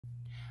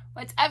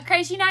What's up,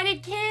 Christ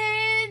United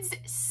kids?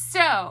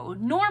 So,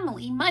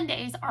 normally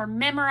Mondays are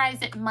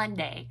Memorize It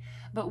Monday,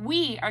 but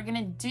we are going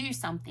to do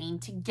something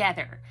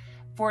together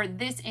for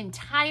this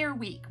entire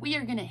week. We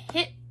are going to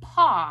hit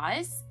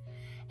pause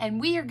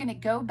and we are going to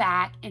go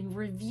back and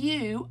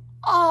review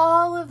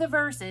all of the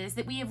verses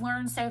that we have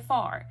learned so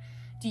far.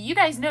 Do you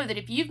guys know that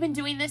if you've been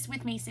doing this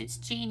with me since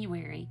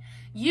January,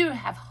 you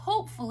have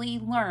hopefully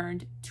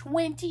learned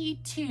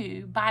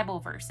 22 Bible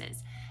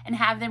verses and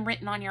have them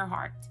written on your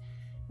heart?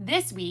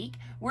 This week,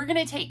 we're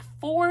going to take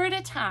 4 at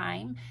a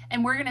time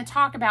and we're going to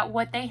talk about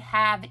what they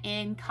have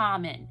in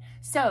common.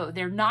 So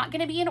they're not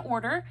going to be in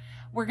order.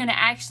 We're going to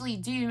actually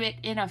do it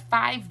in a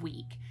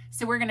 5-week.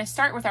 So we're going to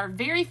start with our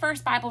very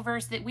first Bible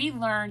verse that we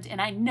learned, and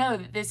I know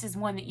that this is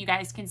one that you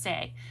guys can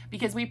say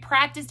because we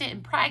practiced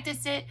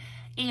it,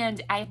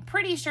 and I'm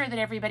pretty sure that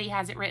everybody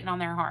has it written on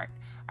their heart.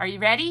 Are you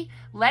ready?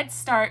 Let's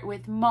start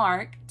with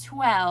Mark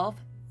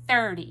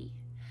 12:30.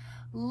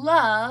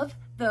 Love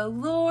the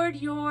Lord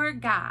your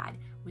God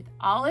with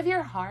all of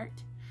your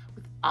heart,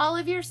 with all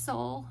of your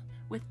soul,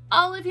 with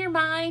all of your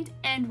mind,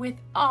 and with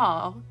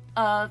all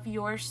of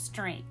your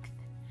strength.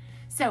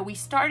 So we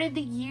started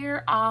the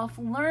year off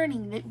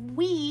learning that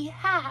we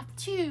have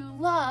to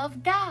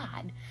love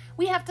God.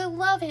 We have to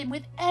love Him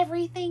with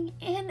everything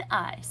in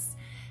us.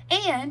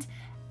 And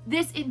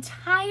this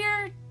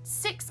entire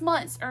 6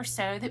 months or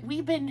so that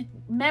we've been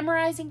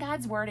memorizing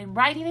God's Word and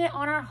writing it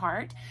on our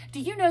heart, do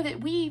you know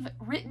that we've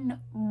written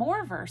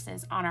more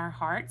verses on our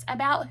hearts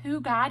about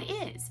who God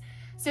is?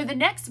 So the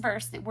next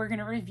verse that we're going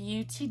to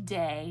review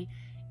today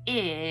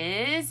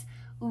is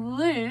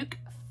Luke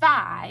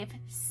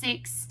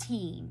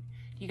 5:16.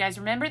 Do you guys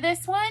remember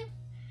this one?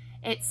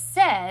 It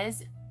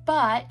says,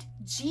 "But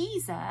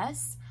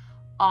Jesus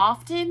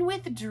often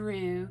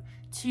withdrew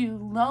to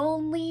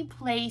lonely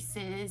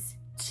places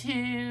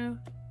to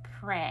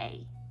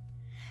pray."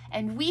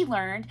 And we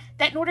learned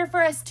that in order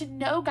for us to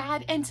know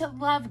God and to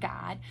love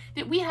God,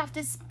 that we have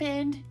to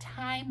spend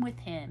time with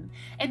Him.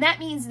 And that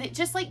means that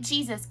just like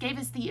Jesus gave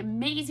us the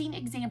amazing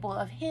example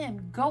of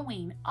Him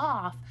going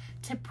off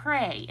to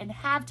pray and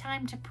have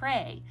time to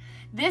pray,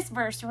 this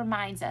verse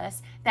reminds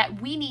us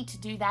that we need to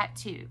do that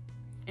too.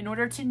 In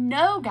order to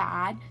know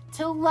God,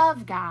 to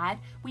love God,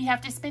 we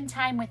have to spend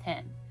time with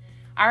Him.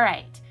 All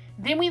right.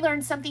 Then we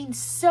learned something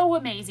so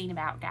amazing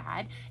about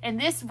God, and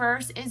this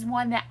verse is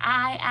one that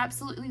I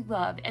absolutely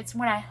love. It's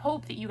one I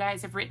hope that you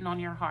guys have written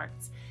on your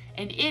hearts,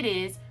 and it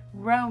is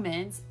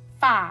Romans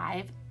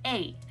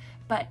 5:8.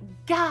 But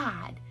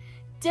God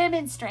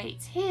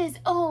demonstrates His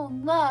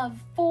own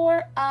love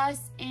for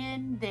us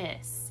in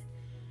this: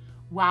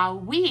 while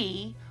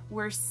we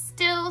were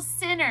still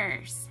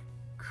sinners,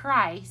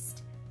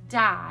 Christ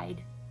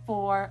died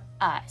for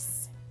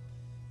us.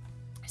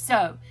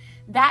 So,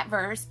 that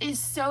verse is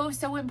so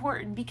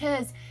important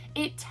because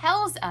it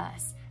tells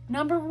us,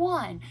 number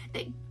one,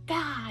 that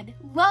God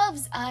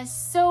loves us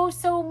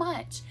so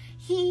much.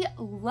 He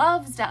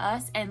loves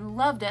us and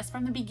loved us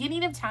from the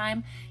beginning of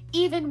time,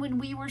 even when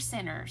we were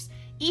sinners,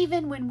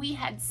 even when we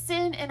had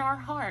sin in our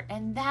heart.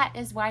 And that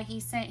is why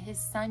He sent His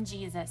Son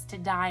Jesus to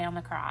die on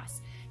the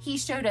cross. He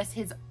showed us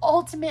His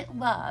ultimate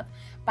love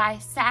by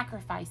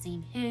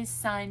sacrificing His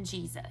Son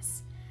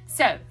Jesus.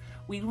 So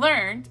we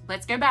learned,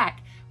 let's go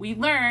back. We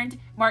learned,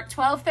 Mark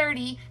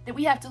 12:30, that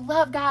we have to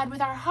love God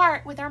with our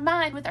heart, with our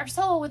mind, with our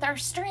soul, with our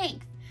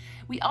strength.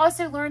 We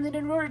also learned that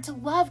in order to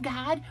love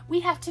God,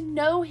 we have to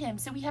know Him.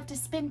 So we have to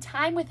spend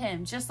time with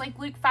Him, just like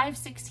Luke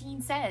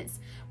 5:16 says.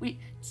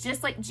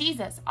 Just like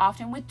Jesus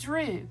often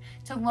withdrew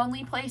to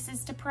lonely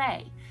places to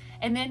pray.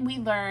 And then we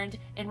learned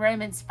in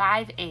Romans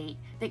 5:8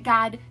 that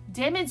God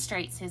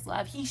demonstrates His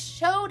love. He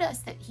showed us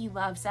that He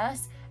loves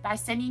us by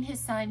sending His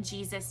Son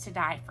Jesus to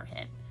die for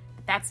Him.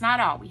 That's not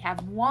all. We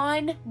have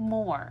one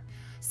more.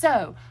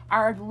 So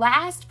our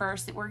last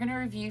verse that we're going to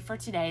review for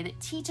today that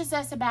teaches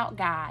us about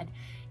God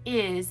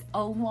is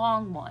a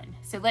long one.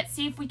 So let's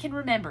see if we can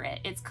remember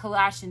it. It's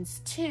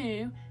Colossians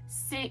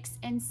 2:6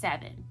 and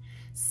 7.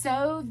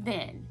 So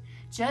then,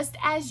 just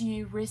as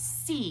you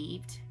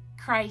received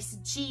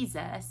Christ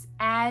Jesus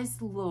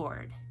as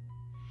Lord,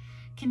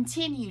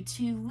 continue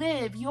to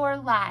live your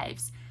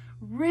lives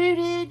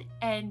rooted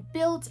and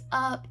built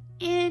up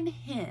in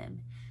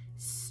Him,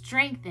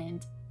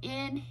 strengthened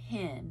in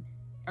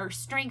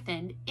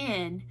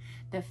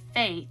the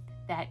faith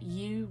that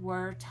you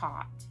were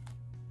taught.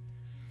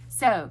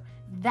 So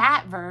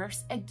that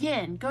verse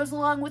again goes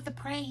along with the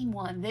praying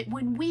one, that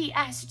when we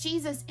ask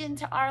Jesus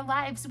into our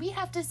lives, we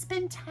have to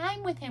spend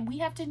time with Him. We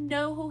have to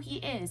know who He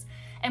is,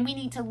 and we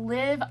need to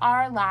live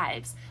our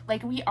lives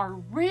like we are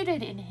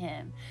rooted in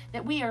Him,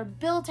 that we are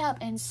built up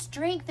and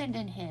strengthened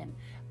in Him.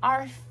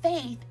 Our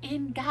faith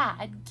in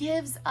God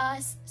gives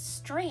us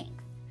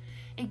strength.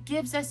 It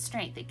gives us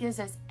strength. It gives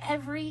us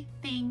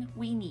everything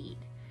we need.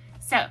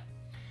 So,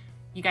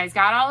 you guys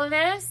got all of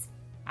those?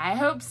 I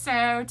hope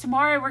so.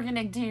 Tomorrow we're going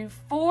to do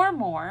 4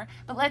 more,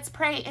 but let's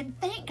pray and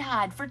thank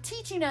God for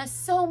teaching us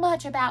so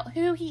much about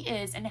who He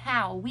is and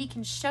how we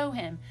can show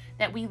Him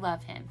that we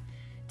love Him.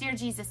 Dear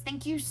Jesus,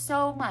 thank you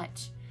so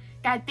much.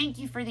 God, thank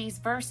you for these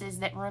verses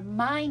that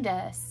remind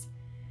us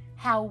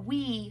how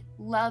we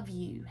love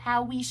you,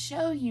 how we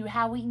show you,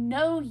 how we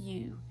know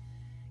you.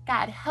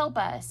 God, help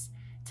us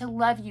to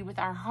love you with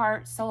our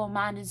heart, soul,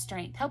 mind, and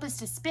strength. Help us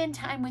to spend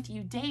time with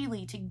you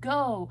daily, to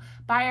go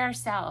by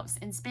ourselves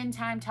and spend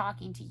time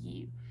talking to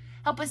you.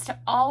 Help us to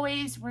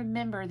always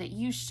remember that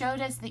you showed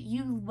us that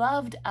you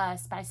loved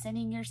us by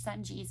sending your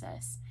son,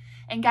 Jesus.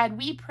 And God,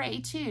 we pray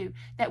too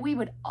that we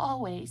would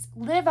always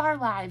live our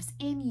lives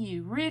in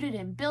you, rooted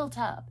and built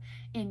up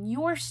in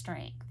your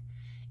strength,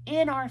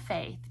 in our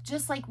faith,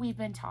 just like we've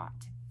been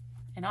taught.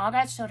 And all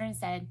God's children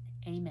said,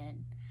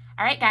 amen.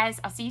 All right, guys,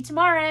 I'll see you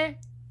tomorrow.